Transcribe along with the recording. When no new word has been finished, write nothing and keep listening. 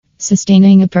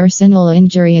Sustaining a personal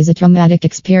injury is a traumatic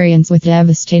experience with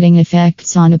devastating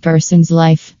effects on a person's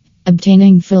life.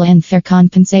 Obtaining full and fair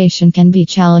compensation can be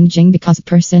challenging because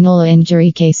personal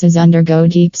injury cases undergo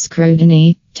deep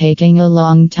scrutiny, taking a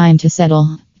long time to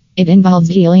settle. It involves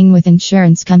dealing with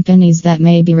insurance companies that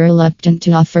may be reluctant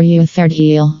to offer you a fair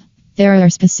deal. There are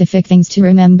specific things to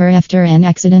remember after an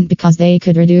accident because they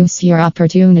could reduce your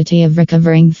opportunity of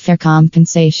recovering fair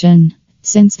compensation.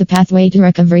 Since the pathway to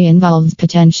recovery involves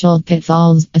potential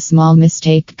pitfalls, a small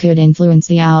mistake could influence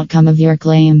the outcome of your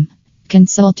claim.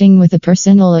 Consulting with a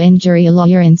personal injury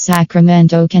lawyer in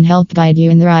Sacramento can help guide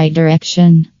you in the right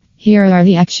direction. Here are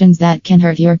the actions that can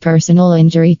hurt your personal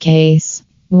injury case.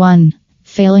 1.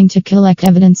 Failing to collect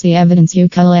evidence. The evidence you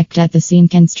collect at the scene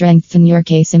can strengthen your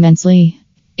case immensely.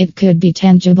 It could be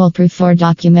tangible proof or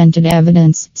documented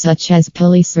evidence, such as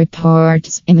police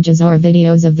reports, images or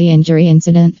videos of the injury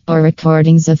incident, or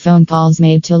recordings of phone calls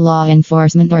made to law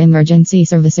enforcement or emergency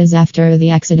services after the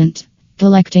accident.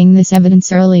 Collecting this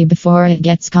evidence early before it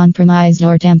gets compromised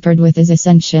or tampered with is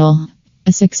essential.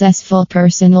 A successful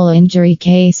personal injury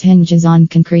case hinges on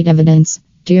concrete evidence.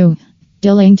 2.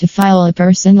 Delaying to file a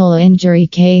personal injury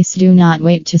case. Do not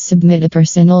wait to submit a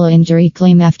personal injury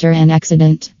claim after an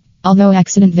accident. Although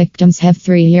accident victims have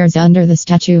 3 years under the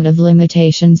statute of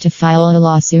limitations to file a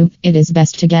lawsuit, it is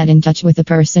best to get in touch with a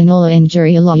personal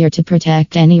injury lawyer to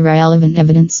protect any relevant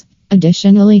evidence.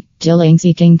 Additionally, delaying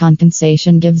seeking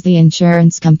compensation gives the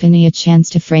insurance company a chance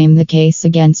to frame the case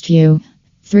against you.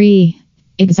 3.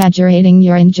 Exaggerating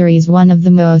your injuries. One of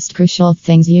the most crucial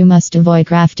things you must avoid: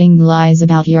 crafting lies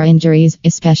about your injuries,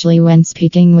 especially when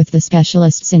speaking with the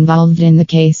specialists involved in the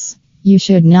case. You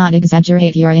should not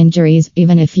exaggerate your injuries,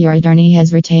 even if your attorney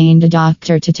has retained a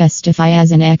doctor to testify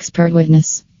as an expert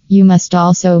witness. You must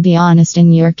also be honest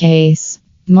in your case.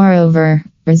 Moreover,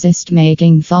 resist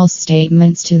making false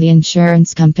statements to the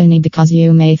insurance company because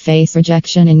you may face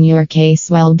rejection in your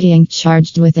case while being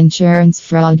charged with insurance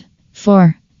fraud.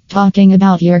 4. Talking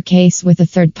about your case with a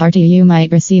third party. You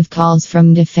might receive calls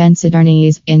from defense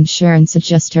attorneys, insurance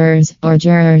adjusters, or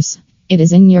jurors. It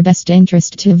is in your best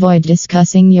interest to avoid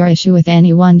discussing your issue with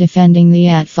anyone defending the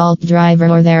at-fault driver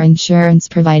or their insurance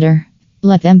provider.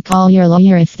 Let them call your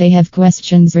lawyer if they have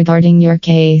questions regarding your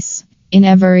case. In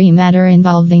every matter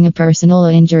involving a personal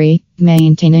injury,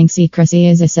 maintaining secrecy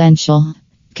is essential.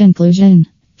 Conclusion: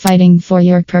 fighting for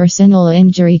your personal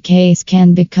injury case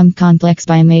can become complex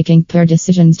by making poor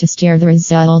decisions to steer the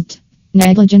result.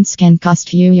 Negligence can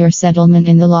cost you your settlement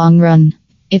in the long run.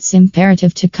 It's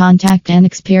imperative to contact an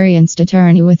experienced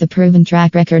attorney with a proven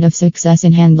track record of success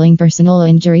in handling personal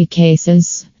injury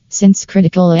cases. Since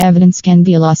critical evidence can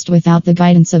be lost without the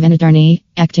guidance of an attorney,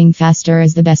 acting faster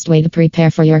is the best way to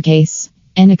prepare for your case.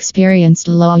 An experienced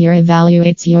lawyer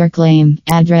evaluates your claim,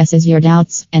 addresses your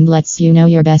doubts, and lets you know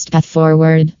your best path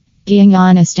forward. Being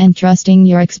honest and trusting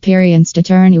your experienced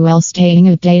attorney while staying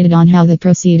updated on how the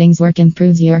proceedings work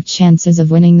improves your chances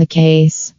of winning the case.